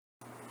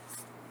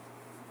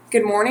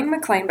Good morning,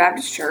 McLean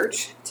Baptist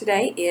Church.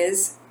 Today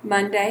is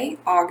Monday,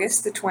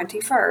 August the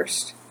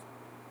 21st.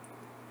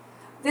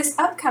 This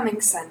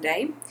upcoming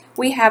Sunday,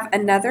 we have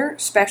another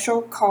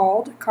special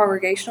called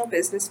congregational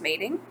business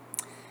meeting.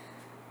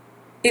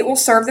 It will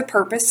serve the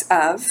purpose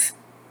of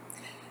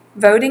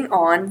voting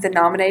on the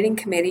nominating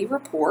committee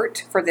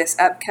report for this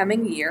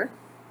upcoming year,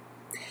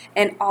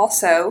 and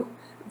also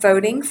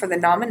voting for the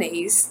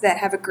nominees that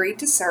have agreed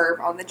to serve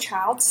on the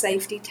Child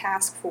Safety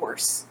Task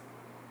Force.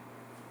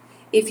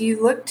 If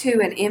you look to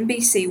an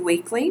NBC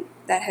Weekly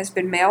that has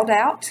been mailed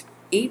out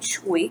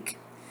each week,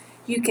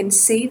 you can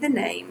see the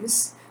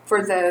names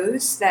for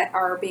those that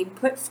are being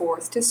put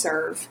forth to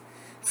serve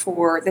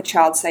for the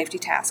Child Safety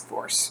Task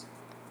Force.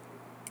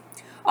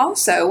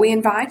 Also, we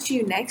invite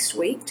you next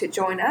week to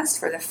join us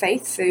for the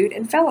Faith, Food,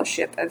 and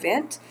Fellowship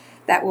event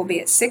that will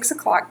be at 6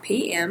 o'clock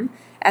p.m.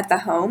 at the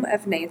home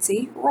of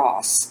Nancy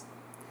Ross.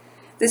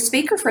 The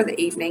speaker for the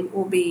evening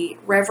will be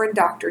Reverend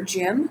Dr.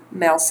 Jim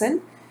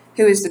Melson,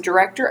 who is the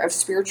Director of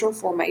Spiritual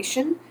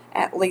Formation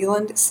at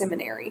Leland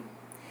Seminary.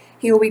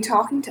 He will be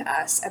talking to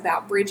us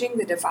about bridging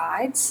the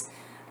divides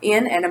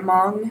in and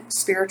among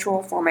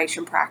spiritual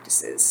formation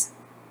practices.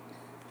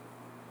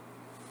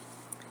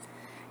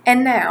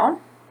 And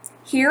now,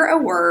 hear a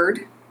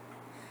word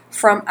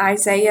from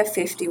Isaiah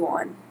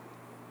 51.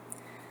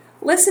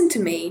 Listen to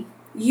me,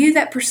 you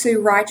that pursue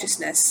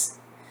righteousness,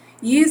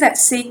 you that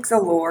seek the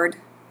Lord.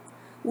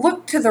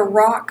 Look to the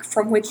rock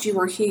from which you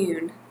were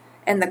hewn,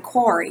 and the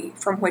quarry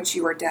from which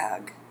you are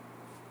dug.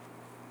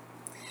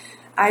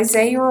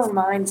 Isaiah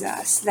reminds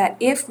us that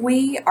if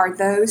we are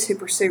those who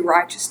pursue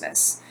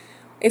righteousness,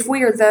 if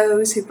we are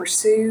those who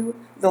pursue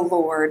the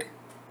Lord,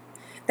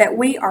 that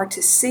we are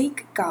to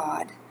seek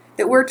God,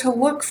 that we're to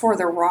look for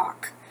the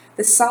rock,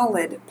 the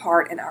solid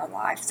part in our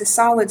life, the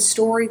solid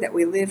story that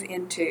we live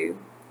into,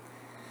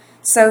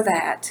 so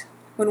that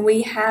when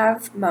we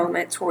have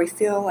moments where we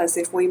feel as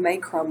if we may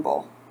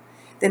crumble,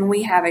 then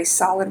we have a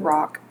solid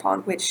rock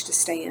upon which to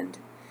stand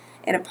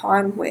and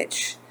upon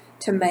which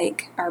to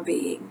make our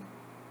being.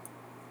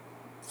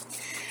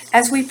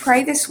 As we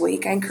pray this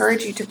week, I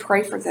encourage you to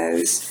pray for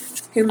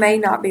those who may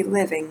not be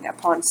living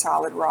upon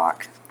solid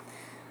rock,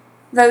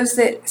 those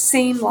that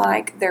seem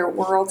like their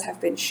worlds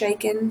have been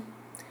shaken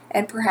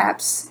and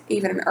perhaps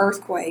even an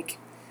earthquake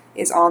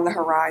is on the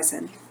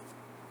horizon.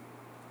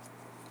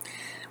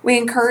 We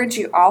encourage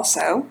you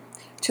also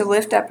to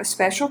lift up a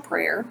special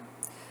prayer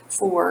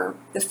for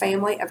the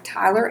family of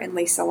Tyler and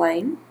Lisa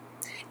Lane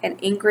and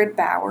Ingrid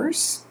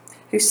Bowers,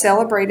 who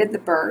celebrated the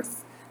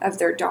birth of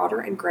their daughter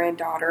and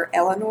granddaughter,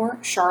 Eleanor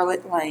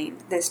Charlotte Lane,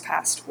 this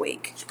past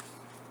week.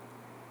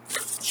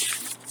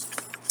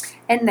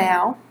 And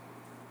now,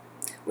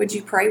 would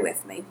you pray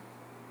with me?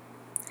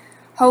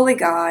 Holy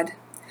God,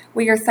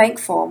 we are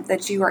thankful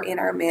that you are in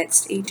our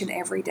midst each and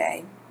every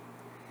day.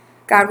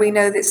 God, we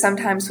know that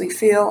sometimes we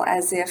feel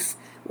as if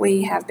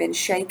we have been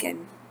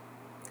shaken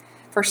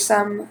for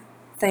something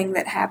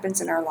that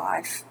happens in our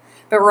life.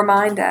 But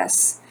remind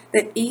us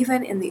that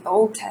even in the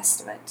Old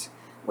Testament,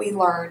 we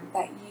learn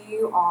that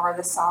you are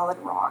the solid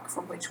rock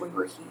from which we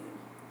were hewn.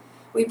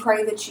 We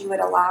pray that you would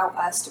allow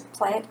us to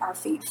plant our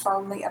feet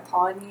firmly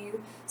upon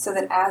you so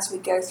that as we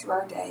go through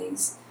our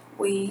days,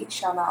 we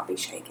shall not be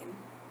shaken.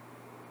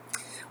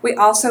 We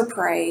also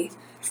pray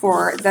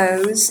for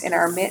those in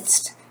our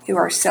midst who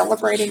are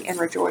celebrating and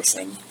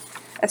rejoicing,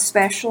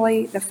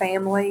 especially the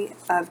family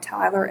of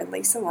Tyler and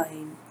Lisa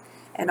Lane,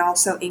 and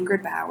also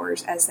Ingrid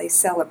Bowers as they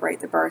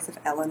celebrate the birth of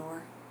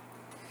Eleanor.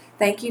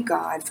 Thank you,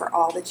 God, for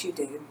all that you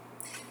do.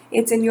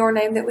 It's in your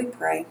name that we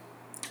pray.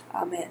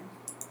 Amen.